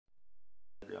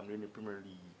in the Premier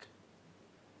League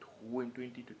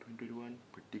 2020 to 2021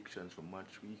 predictions for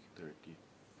match week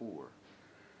 34.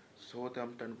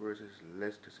 Southampton versus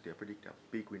Leicester City. I predict a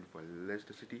big win for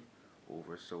Leicester City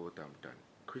over Southampton.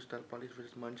 Crystal Palace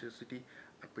versus Manchester City.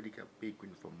 I predict a big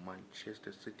win for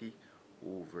Manchester City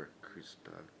over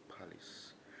Crystal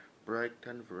Palace.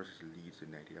 Brighton versus Leeds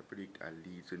United. I predict a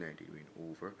Leeds United win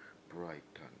over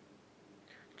Brighton.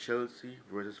 Chelsea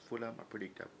versus Fulham. I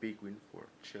predict a big win for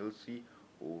Chelsea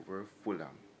over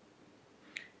Fulham.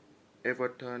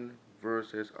 Everton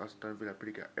versus Aston Villa. I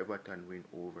predict a Everton win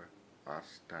over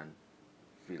Aston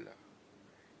Villa.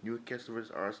 Newcastle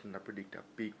versus Arsenal. I predict a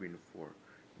big win for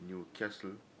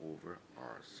Newcastle over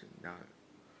Arsenal.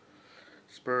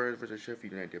 Spurs versus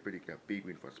Sheffield United. I predict a big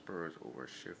win for Spurs over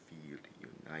Sheffield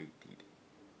United.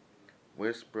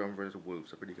 West Brom versus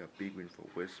Wolves. I predict a big win for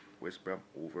West Brom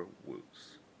over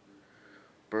Wolves.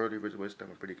 Burnley versus West Ham.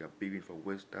 I predict a big win for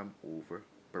West Ham over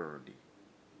Burnley.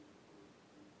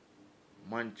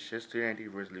 Manchester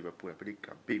United versus Liverpool. I predict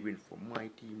a big win for my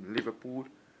team Liverpool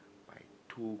by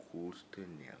 2 goals to 0.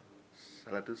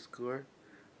 Salah to score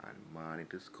and Mane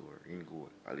to score. In goal,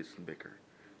 Alisson Becker,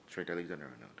 Trent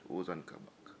Alexander-Arnold, Ozan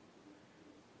Kabak,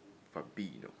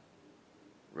 Fabinho,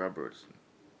 Robertson,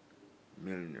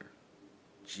 Milner,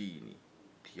 Gini,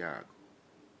 Thiago,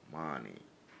 Mane,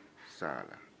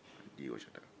 Salah, and Diogo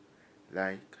Jota.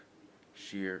 Like,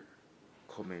 share,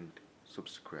 comment,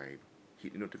 subscribe,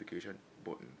 hit the notification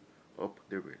button. Up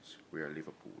the Reds. We are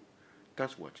Liverpool.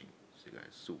 Thanks for watching. See you guys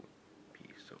soon.